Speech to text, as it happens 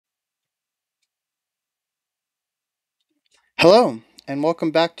Hello, and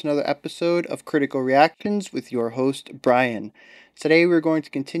welcome back to another episode of Critical Reactions with your host, Bryan. Today we're going to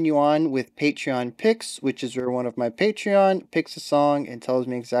continue on with Patreon picks, which is where one of my Patreon picks a song and tells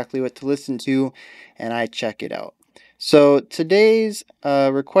me exactly what to listen to, and I check it out. So today's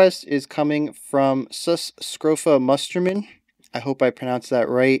request is coming from Sus Scrofa Musterman. I hope I pronounced that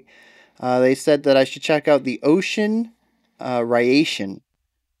right. They said that I should check out the Ocean Rhyacian.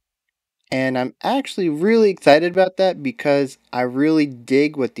 And I'm actually really excited about that because I really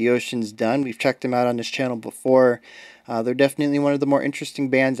dig what the Ocean's done. We've checked them out on this channel before. They're definitely one of the more interesting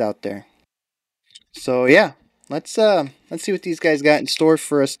bands out there. So yeah, let's see what these guys got in store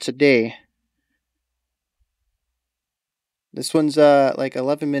for us today. This one's like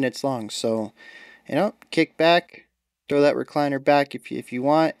 11 minutes long, so kick back, throw that recliner back if you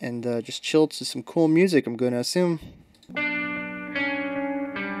want, and just chill to some cool music, I'm going to assume.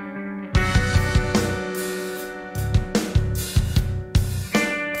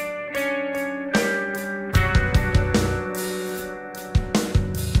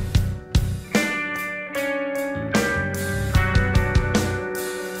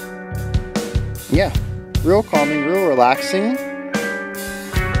 Yeah, real calming, real relaxing.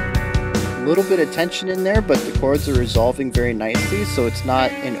 A little bit of tension in there, but the chords are resolving very nicely, so it's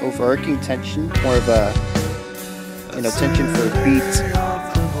not an overarching tension, more of a tension for a beat.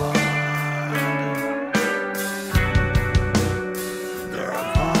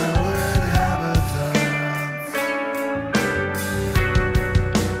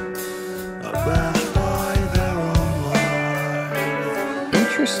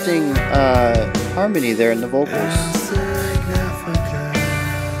 Interesting harmony there in the vocals.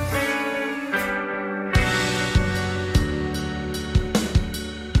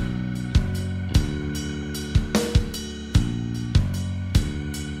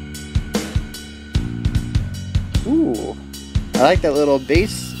 Ooh, I like that little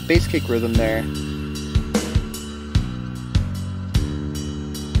bass kick rhythm there.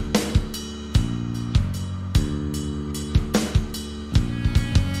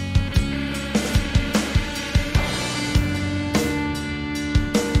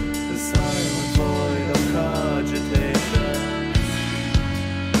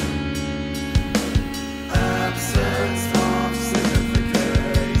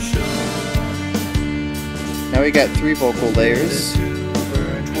 Now we got 3 vocal layers.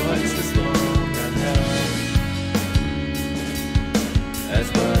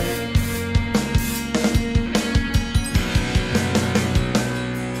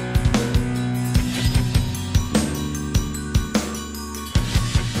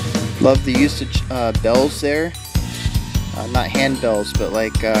 Love the usage bells there. Not hand bells, but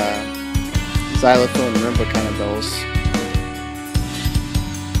like xylophone marimba kind of bells.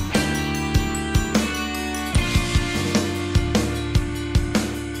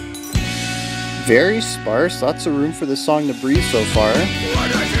 Very sparse, lots of room for the song to breathe so far.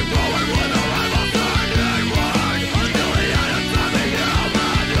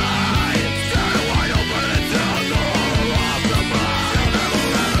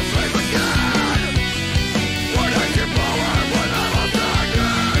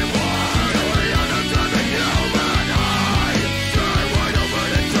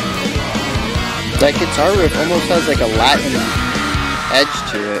 That guitar riff almost has like a Latin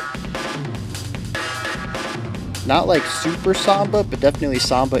edge to it. Not like super samba, but definitely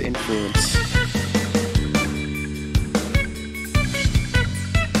samba influence.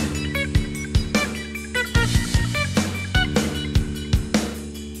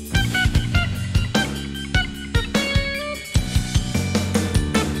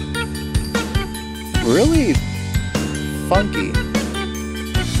 Really funky.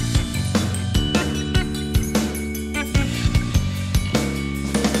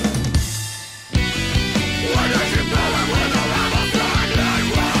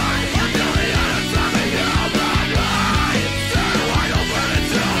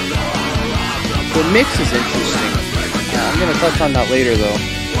 The mix is interesting. I'm going to touch on that later though.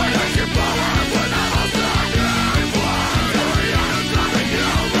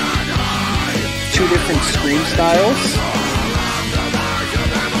 Two different scream styles.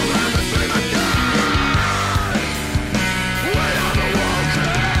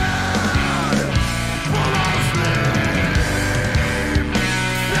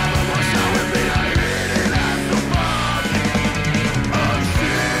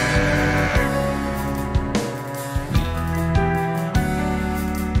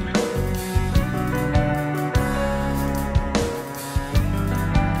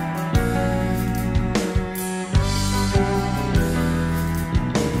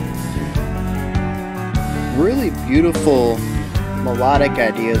 Really beautiful melodic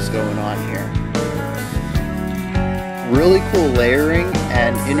ideas going on here. Really cool layering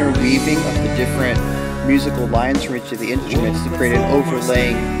and interweaving of the different musical lines from each of the instruments to create an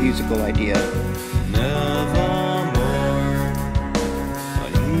overlaying musical idea.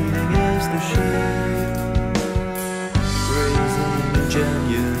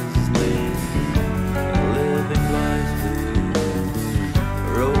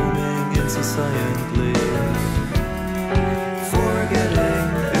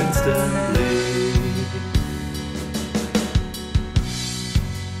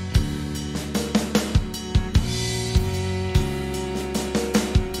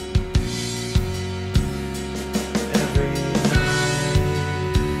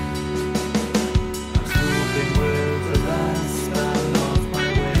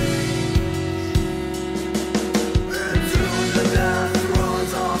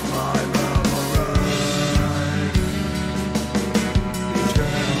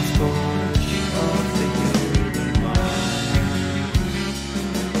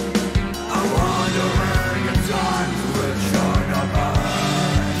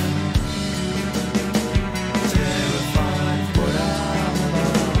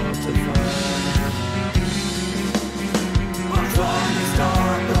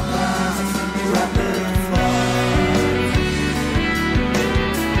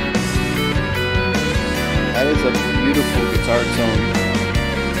 That is a beautiful guitar tone.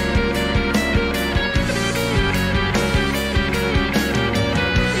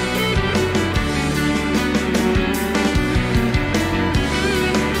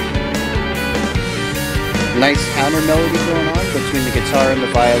 Nice counter melody going on between the guitar and the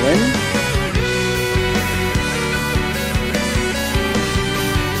violin.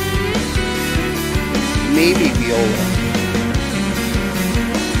 Maybe viola.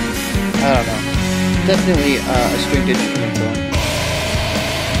 I don't know. Definitely a stringed instrument though.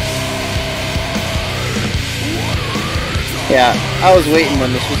 Yeah, I was waiting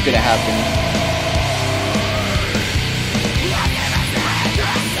when this was gonna happen.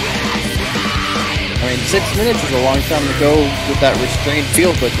 I mean, 6 minutes is a long time to go with that restrained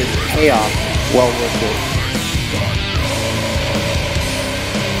feel, but the payoff, well worth it.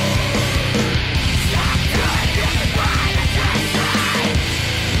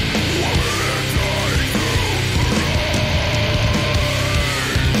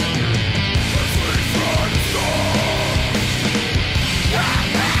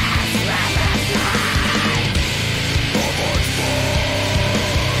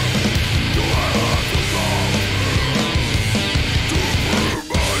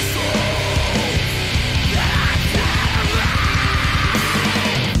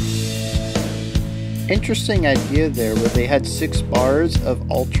 Interesting idea there where they had 6 bars of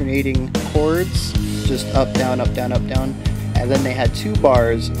alternating chords, just up, down, and then they had 2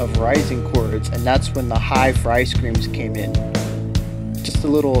 bars of rising chords, and that's when the high fry screams came in. Just a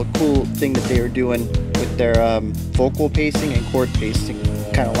little cool thing that they were doing with their vocal pacing and chord pacing,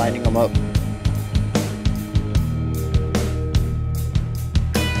 kind of lining them up.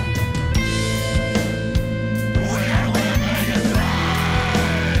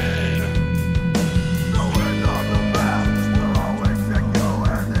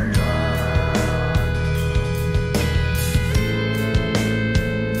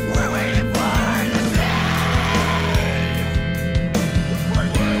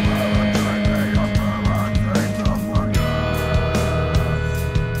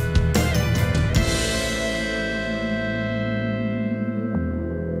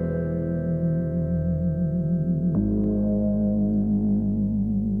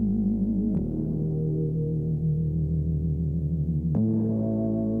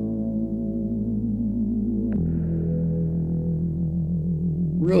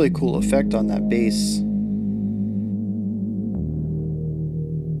 Really cool effect on that bass. And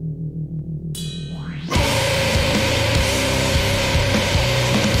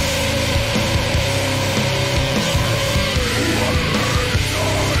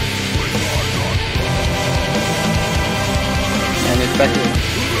it's back to,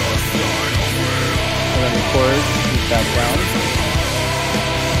 and then the chord is back down.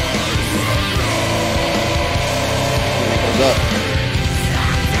 And it goes up.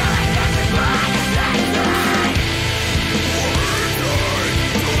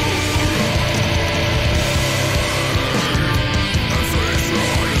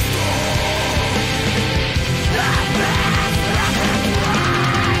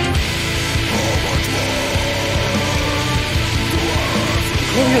 I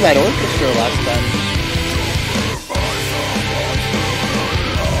didn't hear that orchestra last time.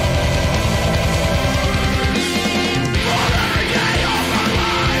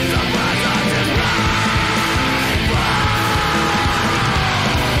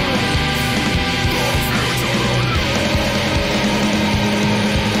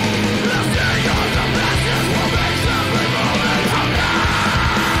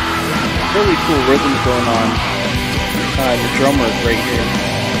 really cool rhythms going on in the drum work right here.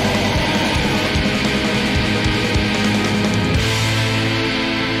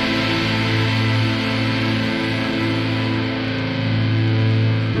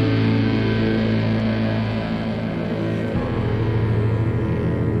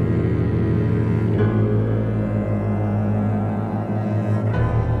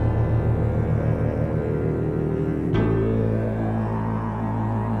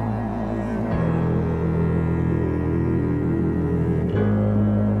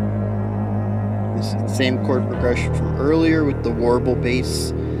 This is the same chord progression from earlier with the warble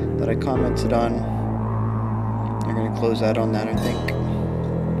bass that I commented on. They're going to close out on that, I think.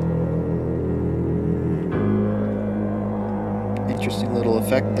 Interesting little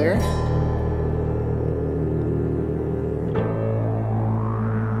effect there.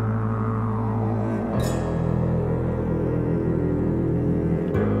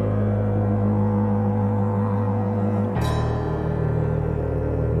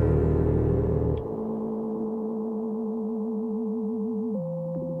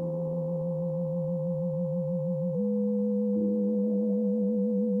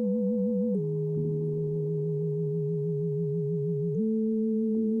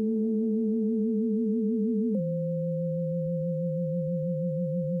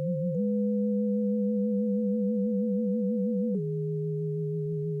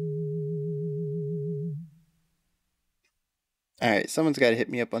 All right, someone's got to hit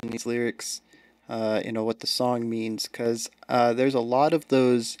me up on these lyrics, what the song means, because there's a lot of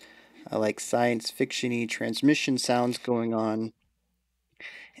those like science fiction-y transmission sounds going on.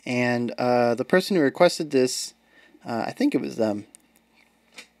 And the person who requested this, I think it was them,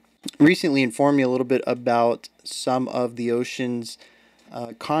 recently informed me a little bit about some of the Ocean's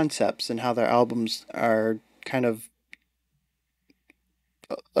concepts and how their albums are kind of,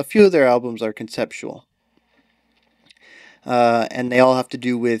 a few of their albums are conceptual. And they all have to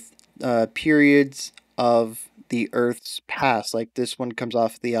do with periods of the Earth's past. Like this one comes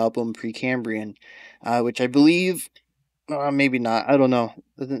off the album Precambrian, which I believe, maybe not. I don't know.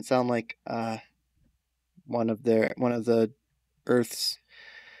 Doesn't sound like one of the Earth's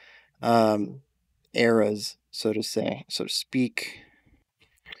um, eras, so to speak.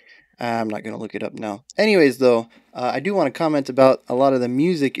 I'm not gonna look it up now. Anyways, though, I do want to comment about a lot of the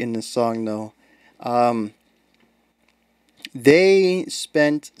music in this song, though. Um, They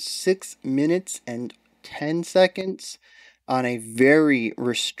spent 6 minutes and 10 seconds on a very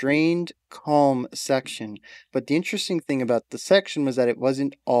restrained, calm section. But the interesting thing about the section was that it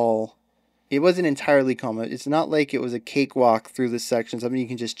wasn't entirely calm. It's not like it was a cakewalk through the section, something you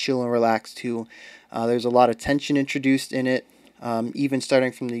can just chill and relax to. There's a lot of tension introduced in it, even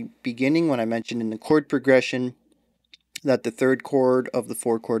starting from the beginning when I mentioned in the chord progression that the third chord of the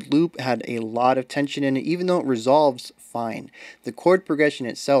four chord loop had a lot of tension in it, even though it resolves fine. The chord progression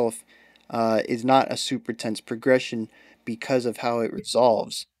itself is not a super tense progression because of how it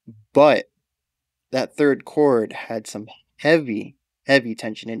resolves, but that third chord had some heavy, heavy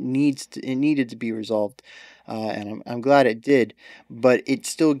tension. It needed to be resolved, and I'm glad it did, but it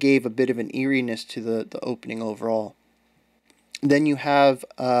still gave a bit of an eeriness to the opening overall. Then you have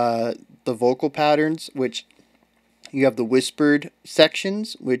the vocal patterns, which you have the whispered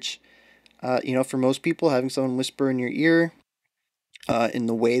sections, which, for most people, having someone whisper in your ear in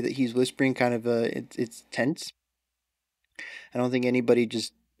the way that he's whispering, kind of, it's tense. I don't think anybody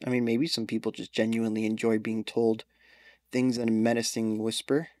just, I mean, maybe some people just genuinely enjoy being told things in a menacing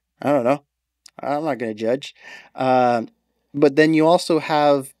whisper. I don't know. I'm not going to judge. Um, but then you also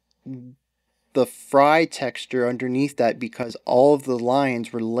have the fry texture underneath that because all of the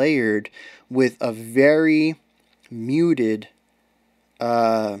lines were layered with a very muted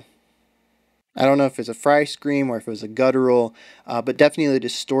uh, I don't know if it's a fry scream or if it was a guttural, but definitely a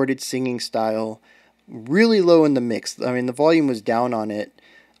distorted singing style, really low in the mix. I mean, the volume was down on it,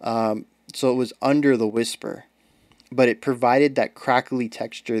 so it was under the whisper, but it provided that crackly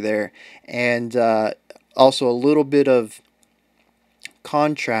texture there, and also a little bit of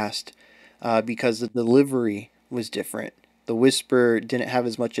contrast because the delivery was different. The whisper didn't have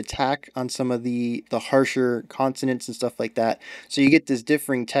as much attack on some of the harsher consonants and stuff like that. So you get this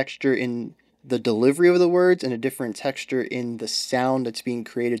differing texture in the delivery of the words and a different texture in the sound that's being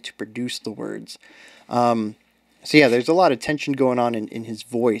created to produce the words. Um, so yeah, there's a lot of tension going on in his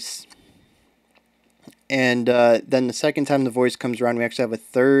voice. And then the second time the voice comes around, we actually have a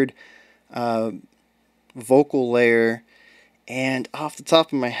third uh, vocal layer. And off the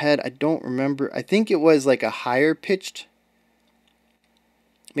top of my head, I don't remember. I think it was like a higher pitched.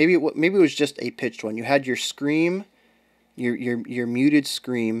 Maybe it was just a pitched one. You had your scream, your muted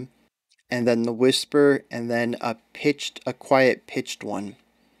scream, and then the whisper, and then a quiet pitched one.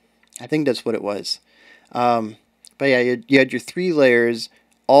 I think that's what it was. Um, but yeah, you had your three layers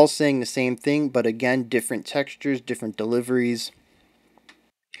all saying the same thing, but again, different textures, different deliveries,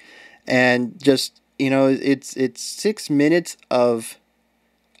 and just it's 6 minutes of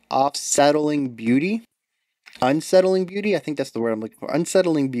off-settling beauty. Unsettling beauty, I think that's the word I'm looking for.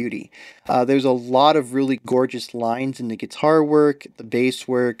 Unsettling beauty. There's a lot of really gorgeous lines in the guitar work, the bass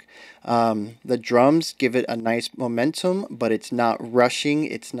work. The drums give it a nice momentum, but it's not rushing,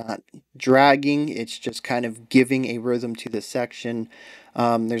 it's not dragging, it's just kind of giving a rhythm to the section.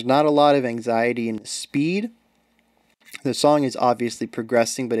 There's not a lot of anxiety in the speed. The song is obviously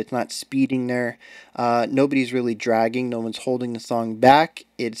progressing, but it's not speeding there. Nobody's really dragging. No one's holding the song back.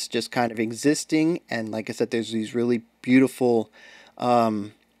 It's just kind of existing. And like I said, there's these really beautiful,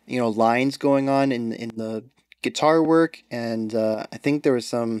 lines going on in the guitar work. And I think there was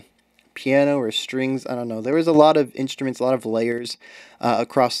some piano or strings. I don't know. There was a lot of instruments, a lot of layers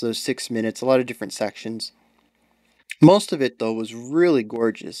across those 6 minutes, a lot of different sections. Most of it though was really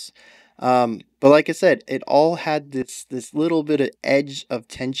gorgeous. But like I said, it all had this little bit of edge of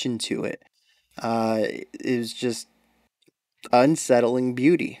tension to it. It was just unsettling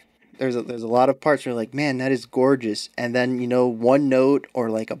beauty. There's a lot of parts where you're like, man, that is gorgeous, and then one note or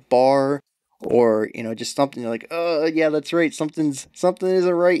like a bar or just something you're like, oh yeah, that's right, something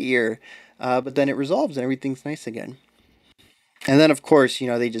isn't right here. But then it resolves and everything's nice again. And then, of course,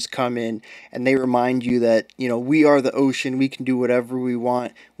 they just come in and they remind you that, we are the ocean. We can do whatever we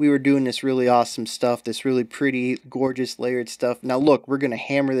want. We were doing this really awesome stuff, this really pretty, gorgeous, layered stuff. Now, look, we're going to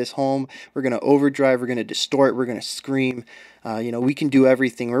hammer this home. We're going to overdrive. We're going to distort. We're going to scream. We can do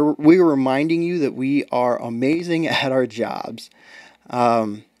everything. We're reminding you that we are amazing at our jobs.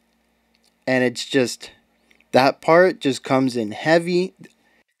 Um, and it's just, that part just comes in heavy,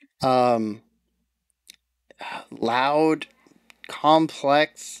 um, loud,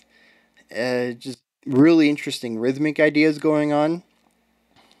 complex. Just really interesting rhythmic ideas going on.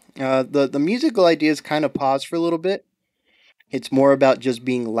 The musical ideas kind of pause for a little bit. It's more about just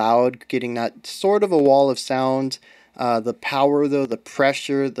being loud, getting that sort of a wall of sound. The power, though, the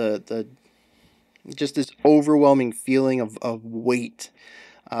pressure, the just this overwhelming feeling of weight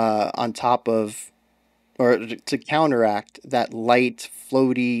on top of, or to counteract that light,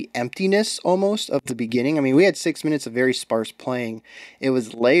 floaty emptiness almost of the beginning. I mean, we had 6 minutes of very sparse playing. It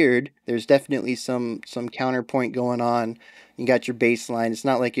was layered. There's definitely some counterpoint going on. You got your bass line. It's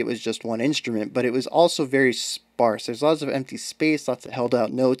not like it was just one instrument, but it was also very sparse. There's lots of empty space, lots of held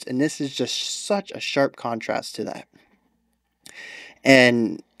out notes, and this is just such a sharp contrast to that.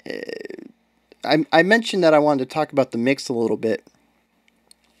 And I mentioned that I wanted to talk about the mix a little bit,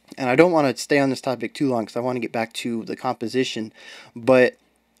 and I don't want to stay on this topic too long because I want to get back to the composition. But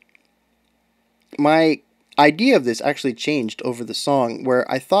my idea of this actually changed over the song, where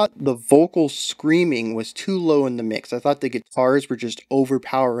I thought the vocal screaming was too low in the mix. I thought the guitars were just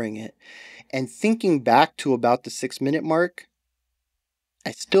overpowering it. And thinking back to about the 6 minute mark,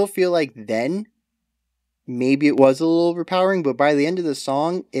 I still feel like then maybe it was a little overpowering, but by the end of the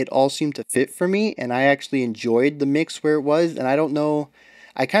song, it all seemed to fit for me, and I actually enjoyed the mix where it was. And I don't know,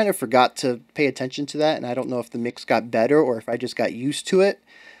 I kind of forgot to pay attention to that, and I don't know if the mix got better or if I just got used to it.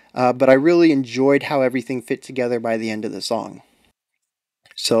 But I really enjoyed how everything fit together by the end of the song.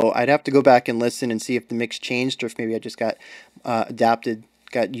 So I'd have to go back and listen and see if the mix changed or if maybe I just got adapted,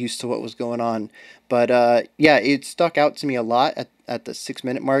 got used to what was going on. But yeah, it stuck out to me a lot at the 6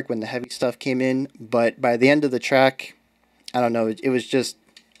 minute mark when the heavy stuff came in. But by the end of the track, I don't know, it was just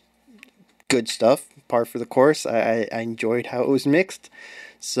good stuff, par for the course. I enjoyed how it was mixed.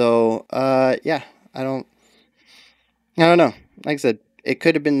 So yeah, I don't know. Like I said, it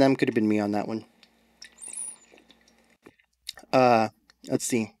could have been them, could have been me on that one. Uh, let's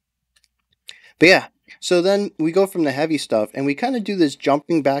see. But yeah, so then we go from the heavy stuff and we kind of do this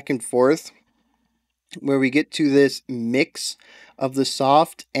jumping back and forth where we get to this mix of the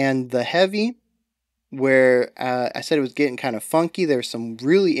soft and the heavy, where I said it was getting kind of funky. There's some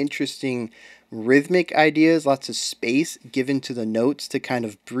really interesting rhythmic ideas, lots of space given to the notes to kind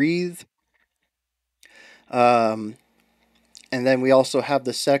of breathe. Um, and then we also have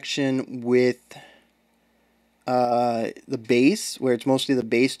the section with the bass, where it's mostly the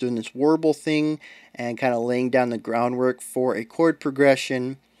bass doing this warble thing and kind of laying down the groundwork for a chord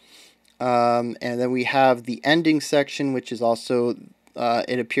progression. And then we have the ending section, which is also,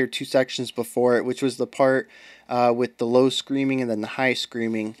 it appeared two sections before it, which was the part with the low screaming and then the high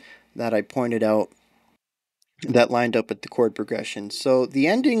screaming that I pointed out that lined up with the chord progression. So the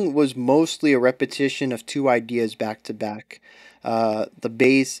ending was mostly a repetition of two ideas back to back. The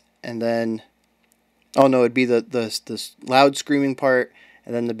bass and then oh no, it'd be the loud screaming part,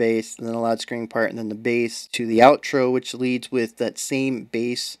 and then the bass, and then the loud screaming part, and then the bass to the outro, which leads with that same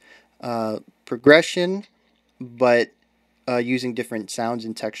bass progression, but using different sounds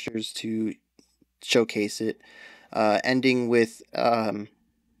and textures to showcase it. Ending with an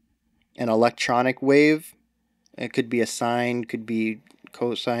electronic wave. It could be a sine, could be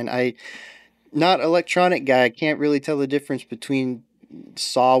cosine. I not electronic guy. I can't really tell the difference between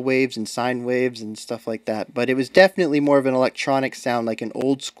saw waves and sine waves and stuff like that. But it was definitely more of an electronic sound, like an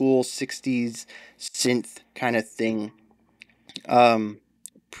old school '60s synth kind of thing. Um,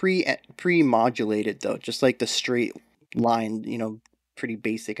 pre modulated though, just like the straight line. Pretty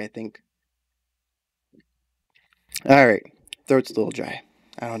basic, I think. All right, throat's a little dry.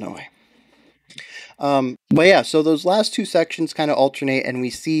 I don't know why. But yeah, so those last two sections kind of alternate, and we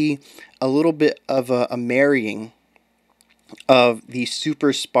see a little bit of a marrying of the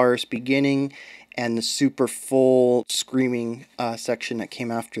super sparse beginning and the super full screaming section that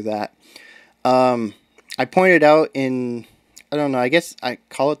came after that. I pointed out in, I don't know, I guess I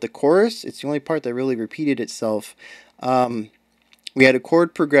call it the chorus. It's the only part that really repeated itself. We had a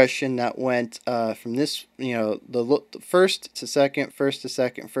chord progression that went from this, the first to second, first to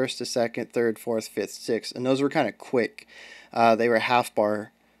second, first to second, third, fourth, fifth, sixth, and those were kind of quick. They were half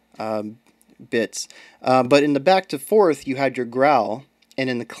bar um, bits. But in the back to fourth, you had your growl, and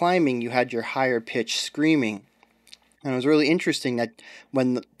in the climbing, you had your higher pitch screaming. And it was really interesting that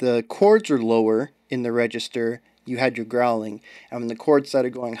when the chords were lower in the register, you had your growling, and when the chords started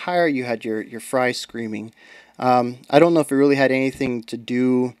going higher, you had your fry screaming. I don't know if it really had anything to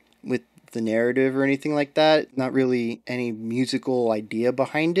do with the narrative or anything like that. Not really any musical idea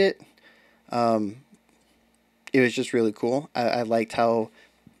behind it. Um, it was just really cool. I liked how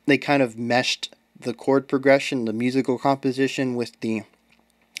they kind of meshed the chord progression, the musical composition, with the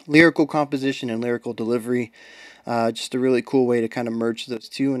lyrical composition and lyrical delivery. Just a really cool way to kind of merge those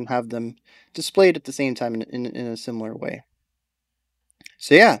two and have them displayed at the same time in a similar way.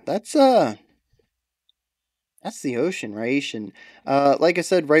 So yeah, that's the ocean, Rhyacian. Like I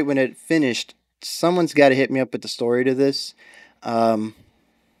said, right when it finished, someone's got to hit me up with the story to this. Um,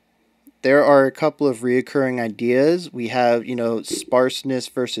 there are a couple of reoccurring ideas. We have, sparseness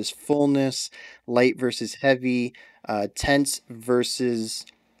versus fullness, light versus heavy, tense versus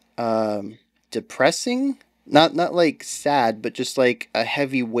um, depressing. Not like sad, but just like a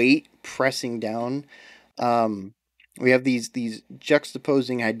heavy weight pressing down. Um, we have these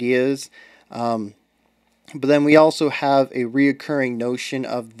juxtaposing ideas. Um, but then we also have a reoccurring notion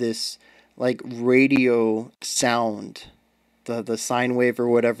of this like radio sound, the sine wave or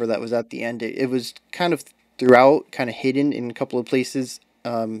whatever that was at the end. It was kind of throughout, kind of hidden in a couple of places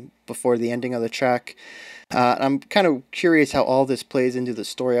before the ending of the track. I'm kind of curious how all this plays into the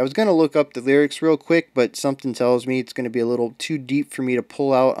story. I was going to look up the lyrics real quick, but something tells me it's going to be a little too deep for me to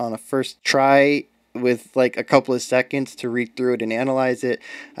pull out on a first try with like a couple of seconds to read through it and analyze it.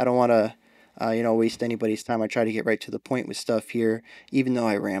 I don't want to waste anybody's time. I try to get right to the point with stuff here, even though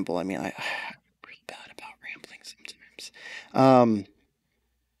I ramble. I mean, I'm pretty bad about rambling sometimes. Um,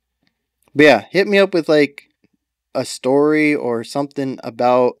 but yeah, hit me up with like a story or something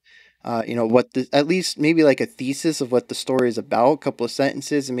about what the at least maybe like a thesis of what the story is about, a couple of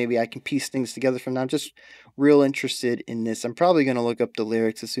sentences, and maybe I can piece things together from that. I'm just real interested in this. I'm probably going to look up the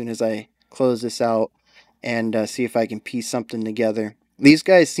lyrics as soon as I close this out and see if I can piece something together. These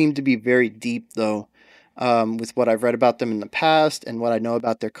guys seem to be very deep though, with what I've read about them in the past and what I know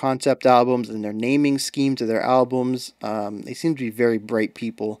about their concept albums and their naming scheme to their albums. They seem to be very bright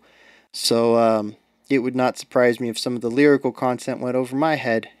people. So it would not surprise me if some of the lyrical content went over my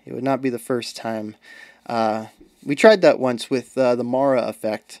head. It would not be the first time. Uh, we tried that once with the Mara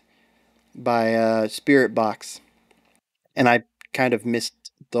Effect by Spirit Box, and I kind of missed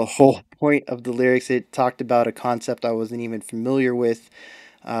the whole point of the lyrics. It talked about a concept I wasn't even familiar with,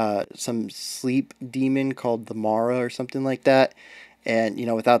 some sleep demon called the Mara or something like that. And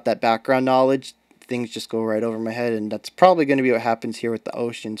without that background knowledge, things just go right over my head, and that's probably going to be what happens here with the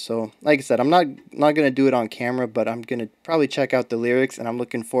ocean. So, like I said, I'm not going to do it on camera, but I'm going to probably check out the lyrics, and I'm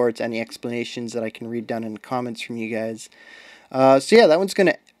looking forward to any explanations that I can read down in the comments from you guys. So yeah, that one's going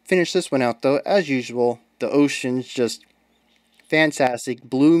to finish this one out though. As usual, the ocean's just fantastic,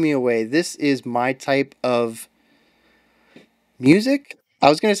 blew me away. This is my type of music. I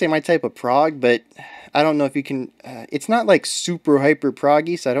was gonna say my type of prog, but I don't know if you can. It's not like super hyper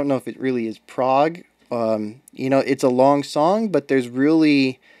proggy, so I don't know if it really is prog. It's a long song, but there's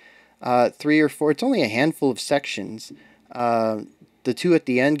really three or four. It's only a handful of sections. the two at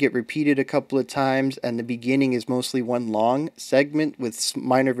the end get repeated a couple of times, and the beginning is mostly one long segment with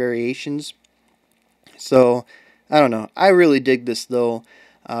minor variations. So, I don't know. I really dig this though.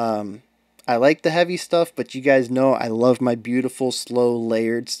 Um, I like the heavy stuff, but you guys know I love my beautiful, slow,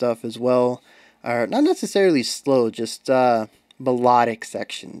 layered stuff as well. Not necessarily slow, just melodic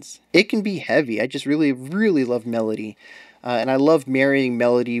sections. It can be heavy. I just really, really love melody. And I love marrying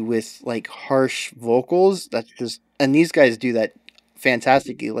melody with like harsh vocals. That's just, and these guys do that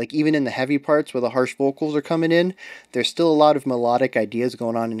fantastically. Like even in the heavy parts where the harsh vocals are coming in, there's still a lot of melodic ideas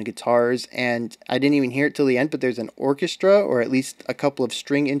going on in the guitars. And I didn't even hear it till the end, but there's an orchestra or at least a couple of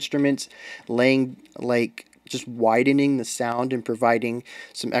string instruments laying like just widening the sound and providing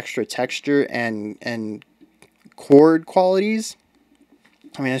some extra texture and chord qualities.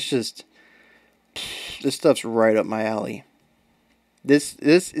 I mean, it's just this stuff's right up my alley. This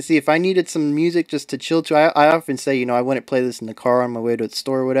see if I needed some music just to chill to, I often say, you know, I wouldn't play this in the car on my way to the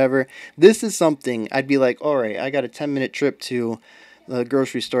store or whatever. This is something I'd be like, all right, I got a 10-minute trip to the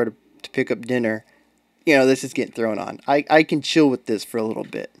grocery store to pick up dinner. You know, this is getting thrown on. I can chill with this for a little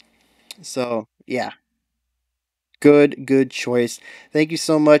bit. So yeah, good choice. Thank you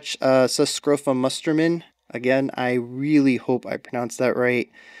so much, Suskrofa Musterman. Again, I really hope I pronounced that right.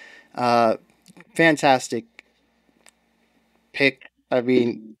 Uh, Fantastic pick. I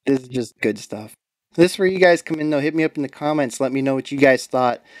mean, this is just good stuff. This is where you guys come in though. Hit me up in the comments. Let me know what you guys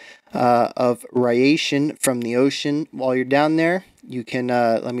thought of Rhyacian from the ocean. While you're down there, you can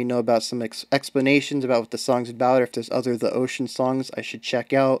let me know about some explanations about what the song's about, or if there's other The Ocean songs I should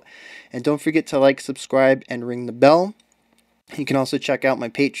check out. And don't forget to like, subscribe, and ring the bell. You can also check out my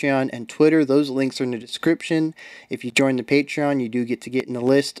Patreon and Twitter. Those links are in the description. If you join the Patreon, you do get in the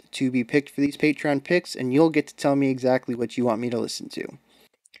list to be picked for these Patreon picks, and you'll get to tell me exactly what you want me to listen to.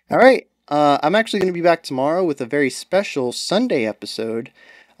 All right. I'm actually going to be back tomorrow with a very special Sunday episode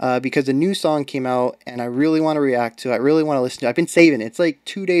because a new song came out and I really want to react to it. I really want to listen to it. I've been saving it. It's like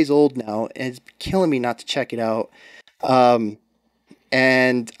 2 days old now, and it's killing me not to check it out. Um,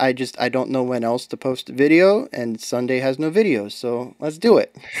 and I don't know when else to post a video, and Sunday has no videos, so let's do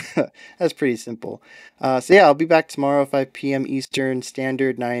it. That's pretty simple. So yeah, I'll be back tomorrow, 5 p.m. Eastern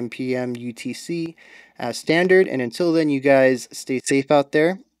Standard, 9 p.m. UTC as standard. And until then, you guys stay safe out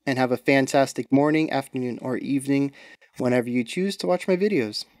there and have a fantastic morning, afternoon, or evening whenever you choose to watch my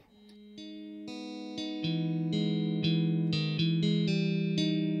videos.